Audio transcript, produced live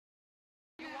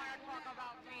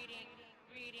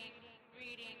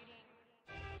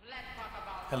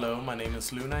Hello, my name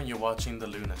is Luna and you're watching The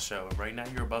Luna Show. Right now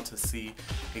you're about to see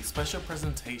a special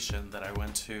presentation that I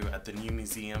went to at the new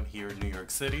museum here in New York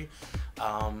City.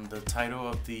 The title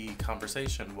of the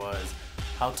conversation was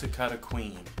How to Cut a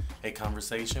Queen, a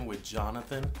conversation with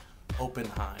Jonathan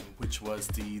Oppenheim, which was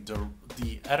the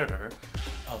editor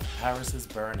of Paris is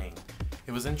Burning.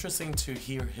 It was interesting to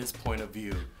hear his point of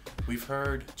view. We've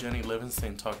heard Jenny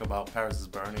Livingston talk about Paris is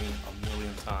Burning a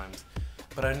million times,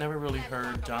 but I never really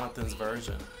heard Jonathan's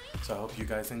version, so I hope you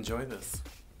guys enjoy this.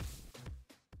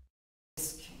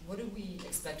 What do we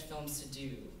expect films to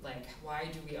do? Like, why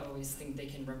do we always think they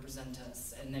can represent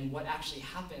us? And then what actually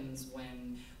happens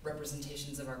when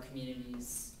representations of our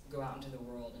communities go out into the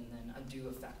world and then do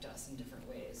affect us in different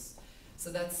ways?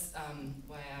 So that's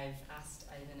why I've asked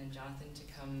Ivan and Jonathan to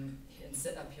come and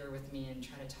sit up here with me and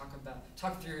try to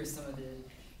talk through some of the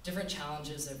different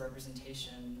challenges of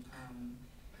representation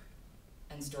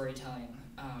and storytelling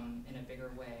in a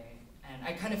bigger way. And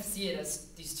I kind of see it as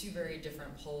these two very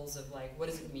different poles of like, what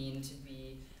does it mean to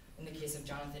be, in the case of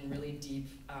Jonathan, really deep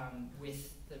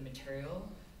with the material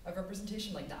of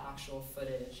representation, like the actual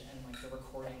footage and like the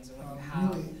recordings and what you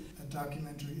have. Really, a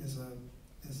documentary is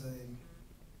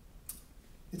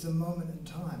it's a moment in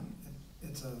time.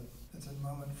 It's a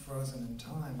moment frozen in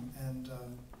time, and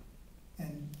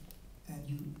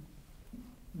you,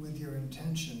 with your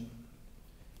intention,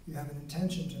 you have an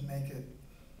intention to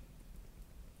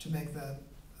make that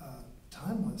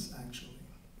timeless, actually,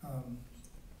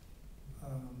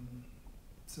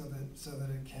 so that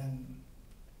it can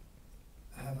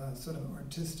have a sort of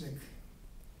artistic,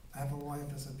 have a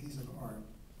life as a piece of art,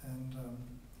 and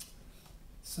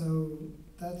so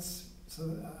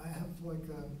I have like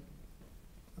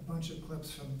a bunch of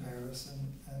clips from Paris,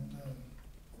 and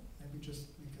maybe just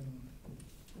we can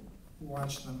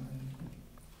watch them. And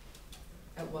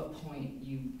at what point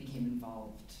you became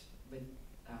involved with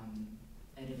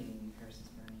editing Paris is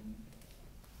Burning?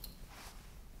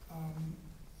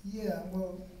 Yeah,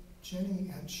 well, Jenny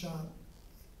had shot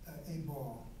a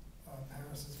ball,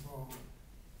 Paris's Ball,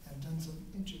 and done some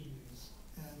interviews,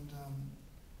 and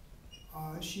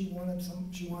she was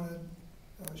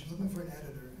looking for an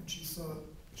editor, and she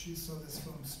saw this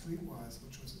film Streetwise,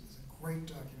 which is a great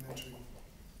documentary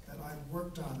that I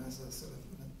worked on as a sort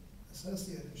of an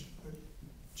associate. But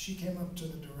she came up to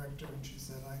the director and she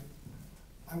said,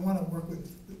 I want to work with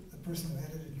the person who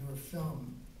edited your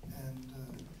film. And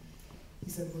he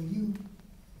said, well, you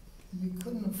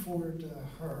couldn't afford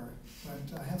her,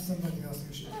 but I have somebody else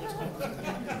who should talk to.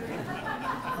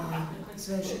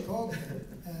 So she called me,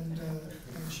 and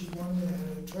she wanted me to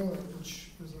edit a trailer, which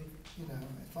was a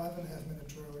 5.5-minute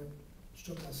trailer, which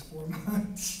took us 4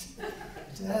 months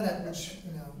to edit, which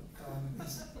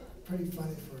is pretty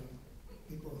funny for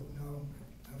people who know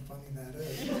how funny that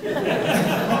is.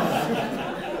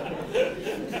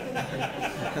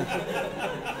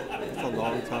 It's a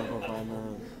long time for 5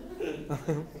 minutes.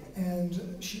 And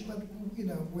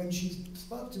when she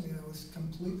spoke to me, I was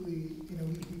completely,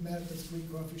 we met at this free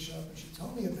coffee shop, and she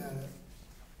told me about it,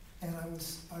 and I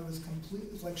was completely,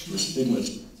 it's like she lit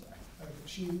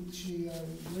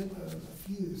a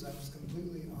fuse. I was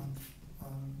completely on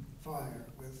fire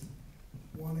with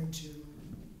wanting to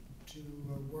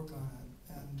work on it,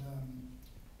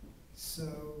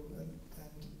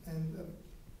 and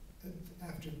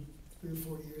after 3 or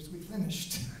 4 years, we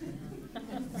finished.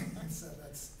 So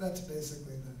that's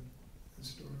basically the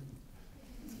story.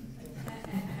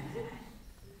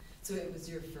 So it was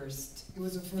your first. It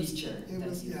was the first feature. It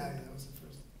was the first.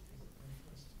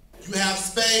 You have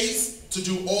space to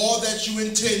do all that you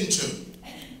intend to.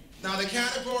 Now the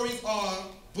categories are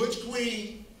Butch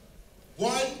Queen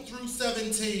 1 through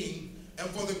 17, and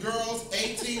for the girls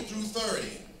 18 through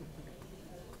 30.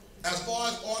 As far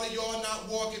as all of y'all not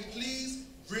walking, please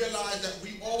realize that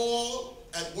we all,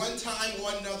 at one time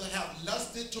or another, have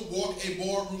lusted to walk a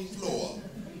ballroom floor.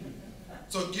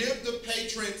 So give the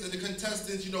patrons and the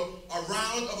contestants, a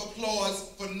round of applause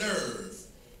for nerve.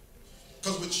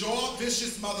 Because with your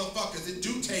vicious motherfuckers, it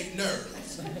do take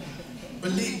nerves.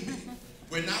 Believe me,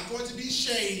 we're not going to be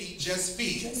shady, just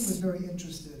feeds. Jenny was very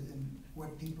interested in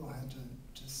what people had to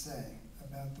say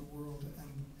about the world,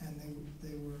 and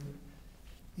they were,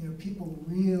 people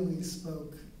really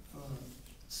spoke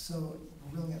so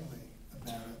brilliantly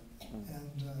about it,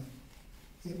 and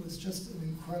it was just an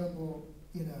incredible,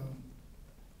 it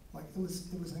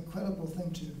was an incredible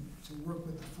thing to work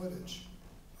with the footage,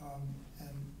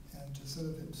 and to sort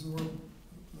of absorb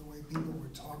the way people were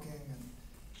talking,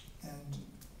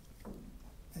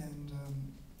 and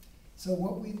so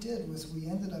what we did was we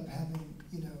ended up having,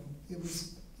 it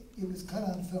was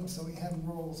cut on film, so we had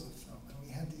rolls of film, and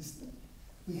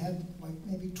we had like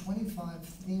maybe 25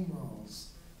 theme rolls,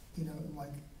 you know,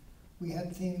 like, we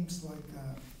had themes like,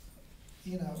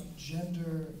 you know,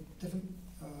 gender, different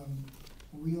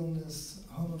realness,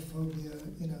 homophobia,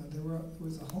 you know, there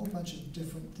was a whole bunch of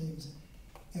different themes,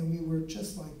 and we were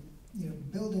just like, you know,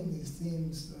 building these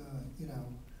themes, you know,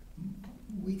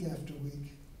 week after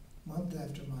week, month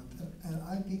after month, and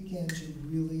I began to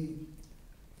really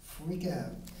freak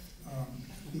out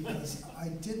because I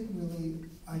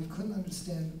couldn't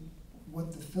understand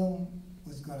what the film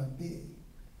was gonna be.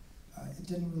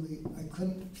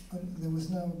 There was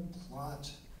no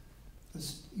plot.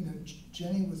 You know,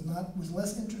 Jenny was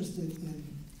less interested in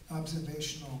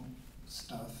observational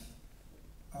stuff,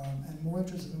 and more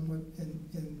interested in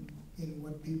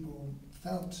what people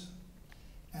felt,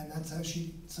 and that's how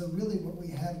so really what we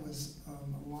had was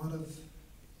a lot of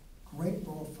great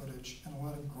ball footage and a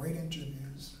lot of great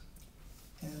interviews,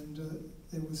 and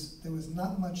there was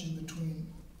not much in between.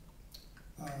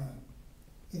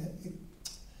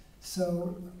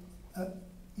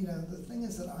 You know, the thing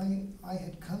is that I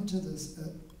had come to this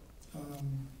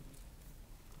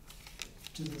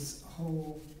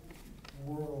whole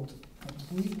world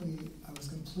completely.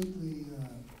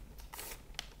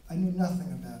 I knew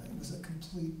nothing about it. It was a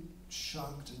complete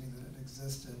shock to me that it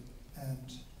existed,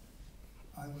 and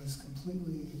I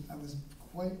was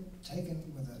quite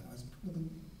taken with it. I was really,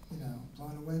 you know,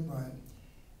 blown away by it.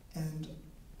 And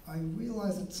I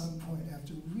realized at some point,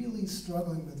 after really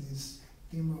struggling with these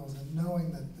theme rolls and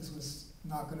knowing that this was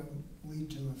not going to lead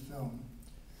to a film,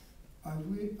 I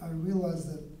realized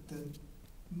that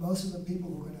most of the people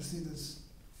who were going to see this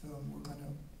film were going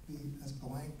to be as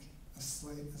blank a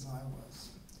slate as I was,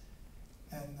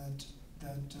 and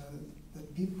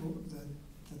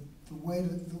the way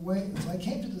so I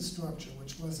came to the structure,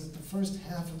 which was that the first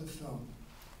half of the film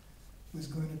was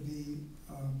going to be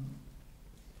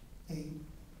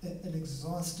an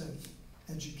exhaustive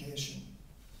education,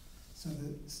 so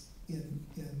that in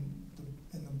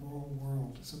the ball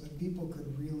world, so that people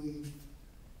could really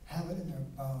have it in their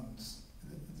bones.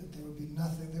 That there would be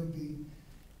nothing. There would be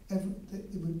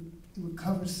it would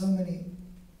cover so many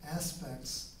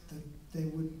aspects that they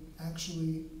would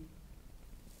actually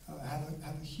have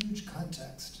a huge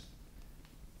context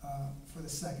for the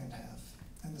second half.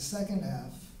 And the second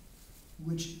half,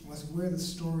 which was where the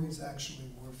stories actually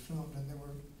were filmed, and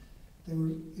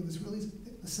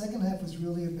the second half was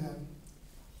really about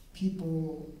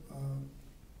people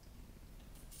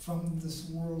from this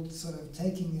world sort of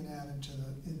taking it out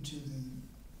into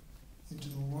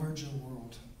the larger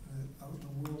world,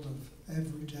 the world of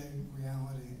everyday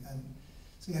reality. And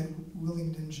so you had Willie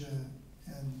Ninja,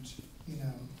 and you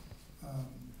know,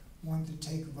 wanted to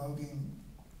take voguing,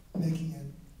 making it,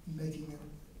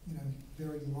 you know,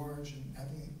 very large, and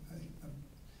having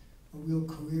a real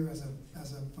career as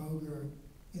a voguer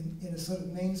in a sort of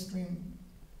mainstream,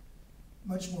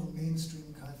 much more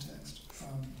mainstream context,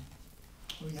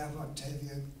 where you have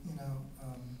Octavia, you know,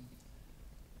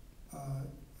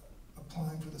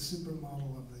 applying for the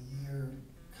Supermodel of the Year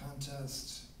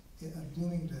contest at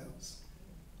Bloomingdale's,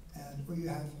 and where you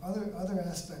have other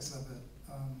aspects of it,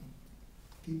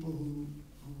 people who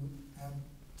have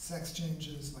sex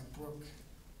changes like Brooke,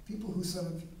 people who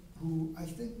I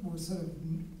think were sort of,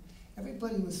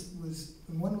 everybody was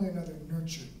in one way or another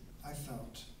nurtured, I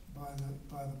felt, by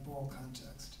the ball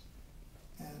context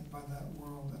and by that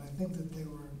world, and I think that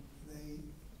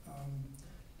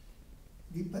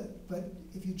but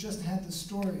if you just had the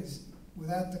stories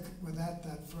without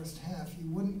that first half, it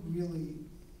wouldn't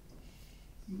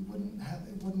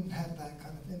have that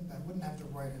kind of impact, wouldn't have the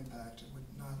right impact, it would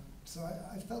not. So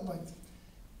I felt like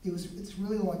it's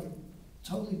really like a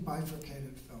totally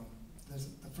bifurcated film.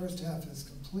 The first half is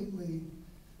completely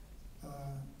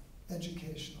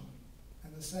educational,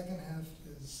 and the second half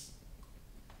is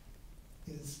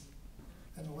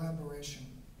an elaboration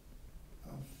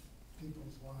of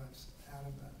people's lives out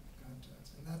of that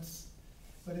context, and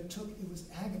but it was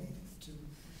agony to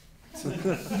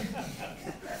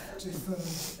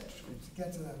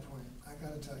get to that point. I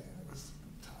got to tell you, it was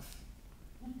tough.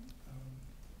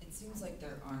 It seems like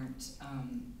there aren't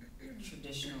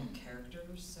traditional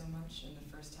characters so much in the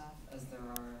first half as there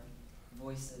are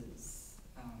voices,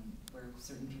 where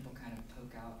certain people kind of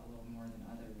poke out a little more than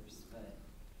others. But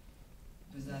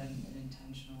was that an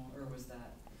intentional, or was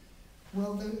that?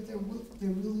 Well, they're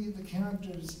really the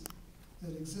characters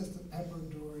that exist, Pepper,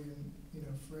 Dory, and you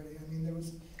know, Freddie. I mean,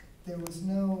 there was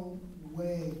no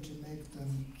way to make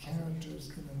them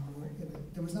characters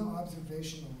there was no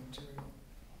observational material.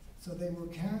 So they were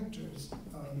characters.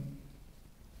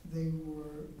 They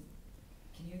were.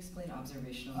 Can you explain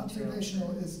observational?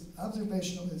 Observational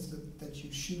is that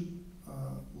you shoot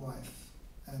life,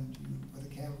 and you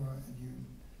with a camera,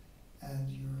 and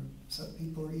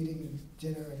people are eating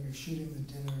dinner, and you're shooting the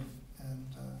dinner,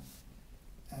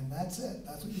 and that's it.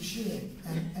 That's what you're shooting,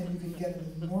 and you can get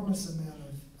an enormous amount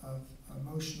of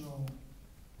emotional,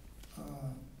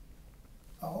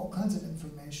 all kinds of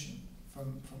information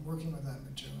from working with that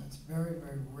material. It's very,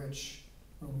 very rich,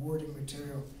 rewarding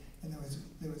material, and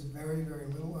there was very, very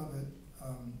little of it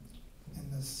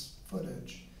in this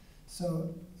footage.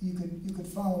 So you could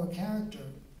follow a character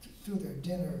through their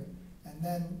dinner, and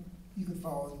then you could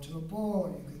follow them to a ball, or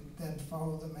you could then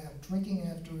follow them out drinking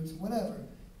afterwards, whatever.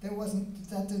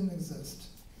 That didn't exist.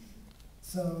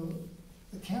 So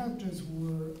the characters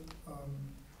were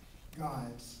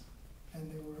guides,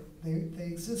 and they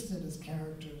existed as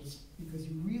characters because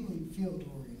you really feel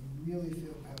Dorian, you really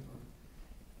feel Pepper,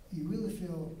 you really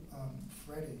feel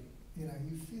Freddie. You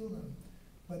feel them,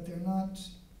 but they're not.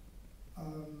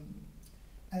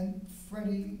 And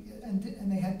Freddie, and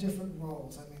they had different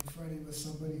roles. I mean, Freddie was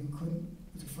somebody who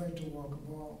was afraid to walk a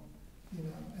ball,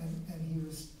 and he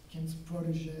was Kim's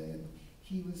protege, and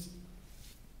he was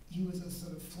a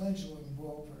sort of fledgling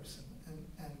ball person, and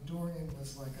Dorian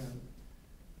was like a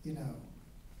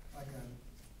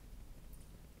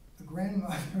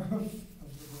grandmother of the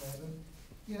world.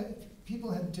 And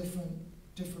people had different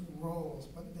roles,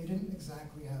 but they didn't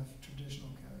exactly have traditional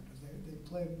characters. They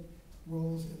played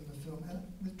roles in the film. And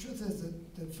the truth is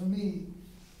that for me,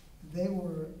 they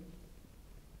were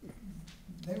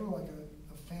like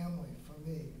a family for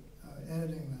me,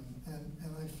 editing them.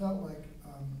 And I felt like,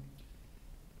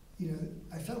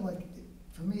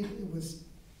 for me,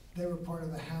 they were part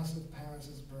of the house of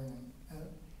Paris's burning.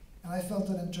 And I felt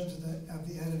that in terms of the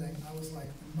editing, I was like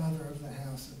the mother of the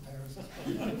house of Paris's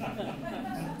burning.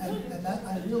 and that,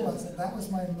 I realized that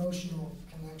was my emotional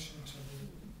connection to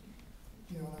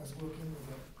when I was working with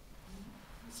it.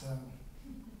 So.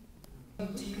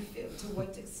 Do you feel, to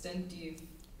what extent do you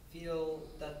feel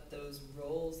that those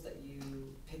roles that you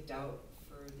picked out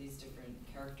for these different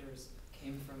characters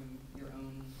came from your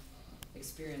own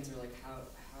experience, or like how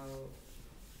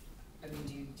I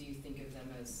mean, do you think of them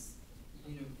as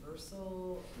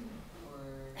universal, or?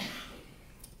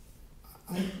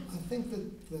 I think that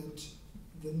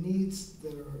the needs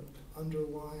that are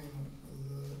underlying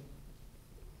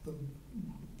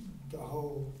the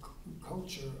whole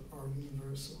culture are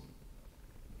universal.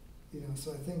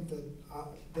 So I think that,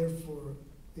 therefore,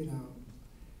 and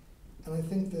I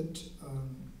think that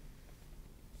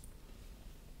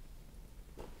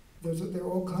there are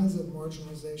all kinds of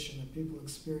marginalization that people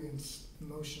experience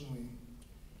emotionally.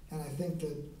 And I think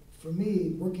that for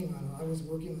me, working on it, I was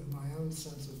working with my own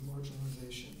sense of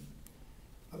marginalization,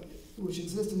 which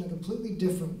exists in a completely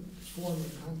different form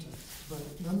and context. But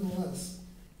nonetheless,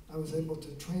 I was able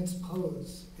to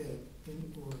transpose it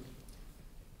or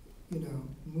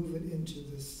move it into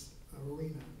this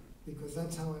arena, because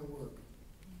that's how I work.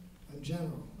 In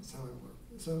general, that's how I work.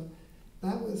 So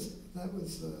that was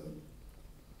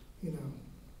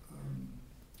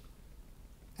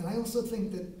and I also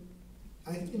think that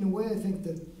in a way, I think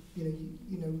that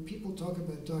people talk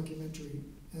about documentary,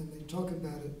 and they talk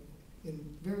about it in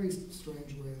very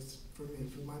strange ways. For me,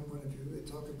 from my point of view, they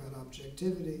talk about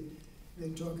objectivity. They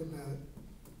talk about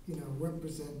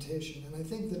representation, and I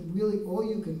think that really all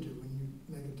you can do when you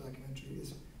make a documentary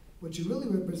is what you're really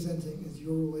representing is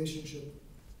your relationship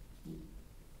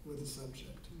with the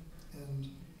subject, and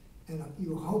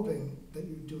you're hoping that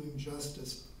you're doing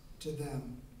justice to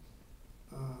them,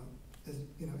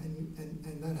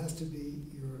 and that has to be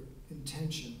your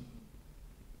intention,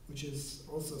 which is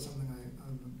also something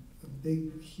I'm a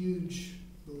big, huge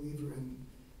believer in,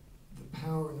 the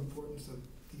power and importance of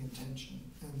the intention,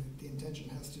 and the intention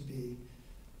has to be,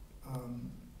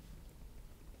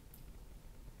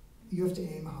 you have to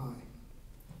aim high,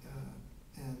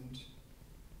 and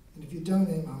if you don't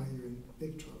aim high, you're in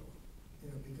big trouble,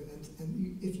 because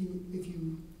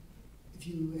if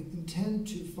you intend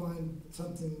to find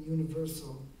something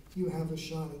universal, you have a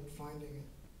shot at finding it,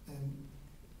 and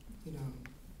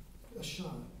a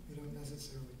shot. You don't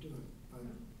necessarily do it, but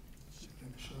you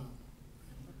have a shot.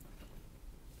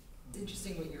 It's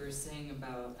interesting what you were saying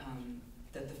about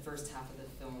that the first half of the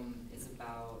film is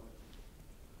about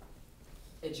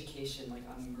education, like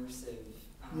immersive,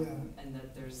 and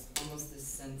that there's almost this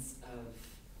sense of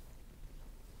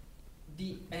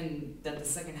and that the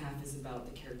second half is about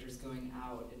the characters going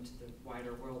out into the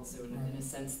wider world. So in a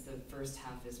sense, the first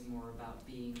half is more about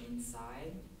being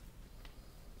inside.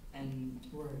 And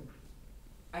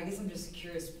I guess I'm just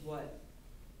curious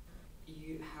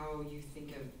how you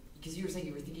think of because you were saying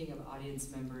you were thinking of audience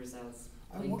members as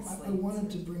I blank slates.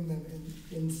 wanted to bring them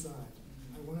inside.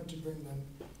 I wanted to bring them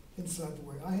inside the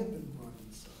way I had been brought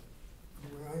inside, the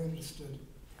way I understood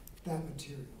that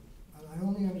material. And I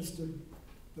only understood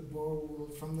the ball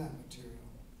world from that material.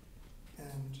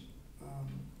 And,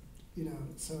 you know,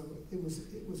 so it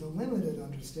was a limited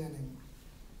understanding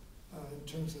in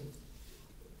terms of,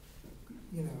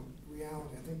 you know,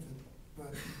 reality. I think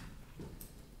that,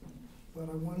 but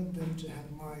I wanted them to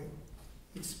have my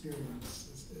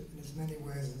experience in as many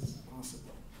ways as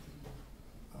possible,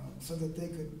 so that they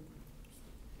could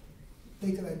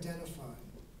identify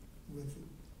with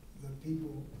the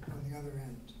people on the other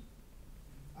end.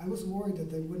 I was worried that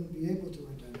they wouldn't be able to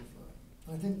identify.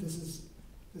 And I think this is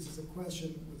a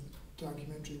question with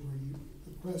documentary where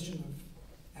the question of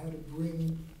how to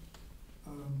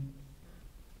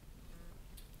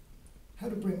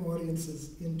bring audiences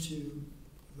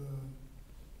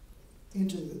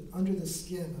under the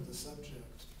skin of the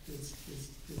subject is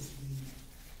the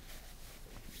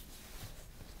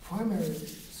primary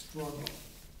struggle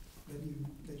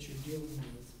that you're dealing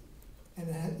with, and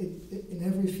in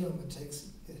every film it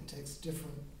takes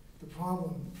different. The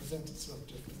problem presents itself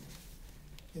differently.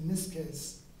 In this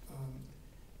case,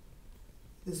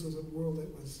 this was a world that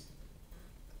was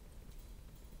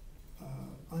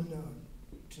unknown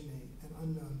to me and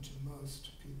unknown to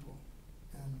most people,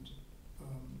 and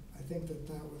I think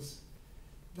that was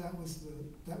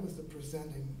the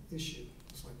presenting issue.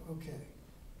 It's like, okay,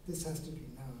 this has to be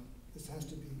known. This has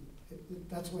to be.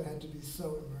 That's why it had to be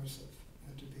so immersive. It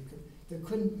had to be. You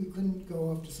couldn't go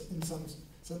off in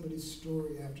somebody's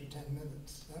story after 10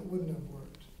 minutes. That wouldn't have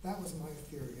worked. That was my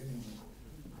theory anyway.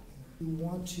 You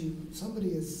want to.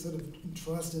 Somebody has sort of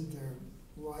entrusted their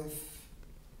life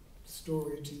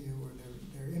story to you, or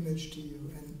their image to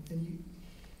you, and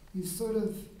you sort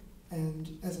of.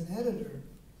 And as an editor,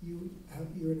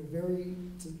 you're in a very,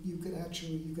 you can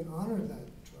honor that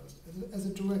trust. As a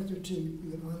director too, you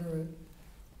can honor it,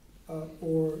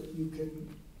 or you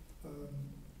can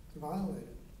violate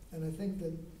it. And I think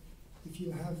that if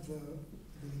you have the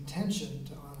intention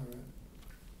to honor it,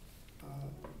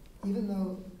 even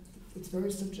though it's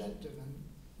very subjective, and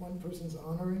one person's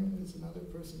honoring is another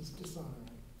person's dishonoring.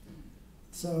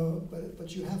 So,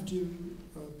 but you have to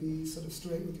be sort of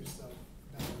straight with yourself.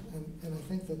 And I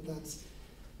think that's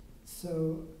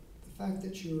so. The fact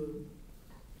that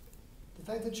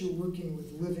you're working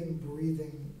with living,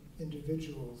 breathing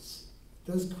individuals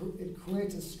it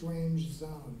creates a strange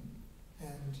zone,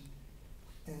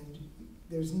 and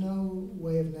there's no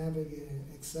way of navigating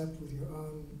except with your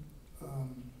own.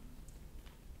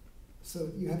 So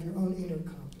you have your own inner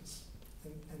compass,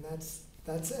 and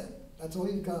that's it. That's all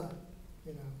you've got,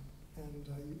 you know. And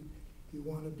you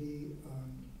want to be.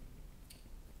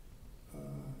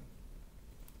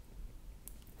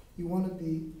 You want to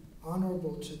be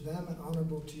honorable to them and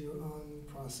honorable to your own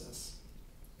process,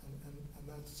 and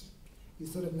that's, you're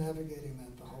sort of navigating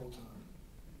that the whole time.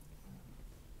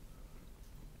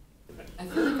 I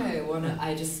feel like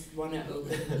I just want to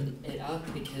open it up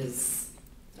because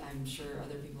I'm sure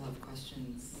other people have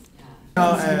questions. Yeah.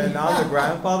 And I'm the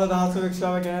grandfather of the House of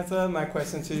Extravaganza. My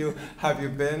question to you: have you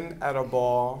been at a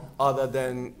ball other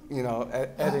than, you know,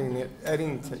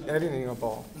 editing a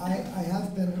ball? I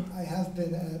have been at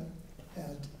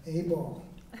a ball.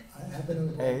 I have been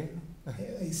at a ball.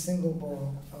 A single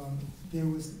ball.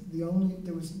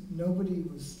 Nobody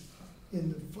was in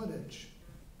the footage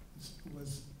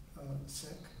was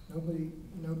sick. Nobody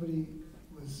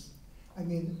was. I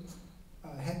mean,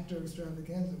 Hector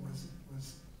Extravaganza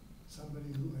was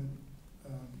somebody who had,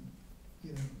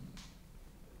 you know,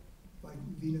 like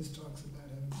Venus talks about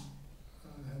him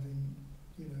having,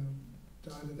 you know,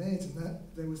 died of AIDS, and that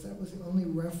was the only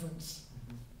reference.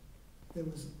 It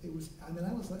was. I mean,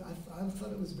 I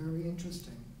thought it was very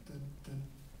interesting that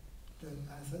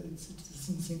I thought it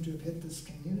doesn't seem to have hit this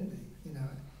community. You know,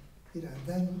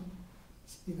 then,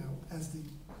 you know, as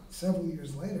several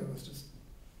years later, it was just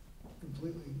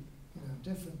completely, you know,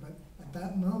 different. But at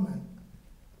that moment,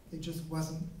 it just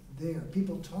wasn't there.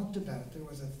 People talked about it. There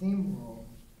was a theme role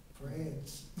for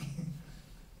AIDS,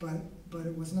 but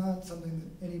it was not something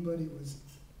that anybody was,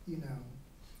 you know,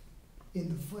 in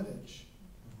the footage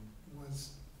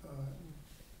was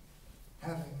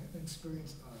having an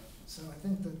experience of. So I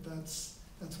think that's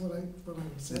what I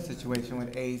would say. The situation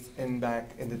with AIDS and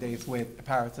back in the days with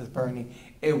Paris is Burning,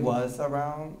 it was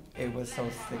around. It was so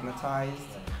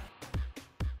stigmatized.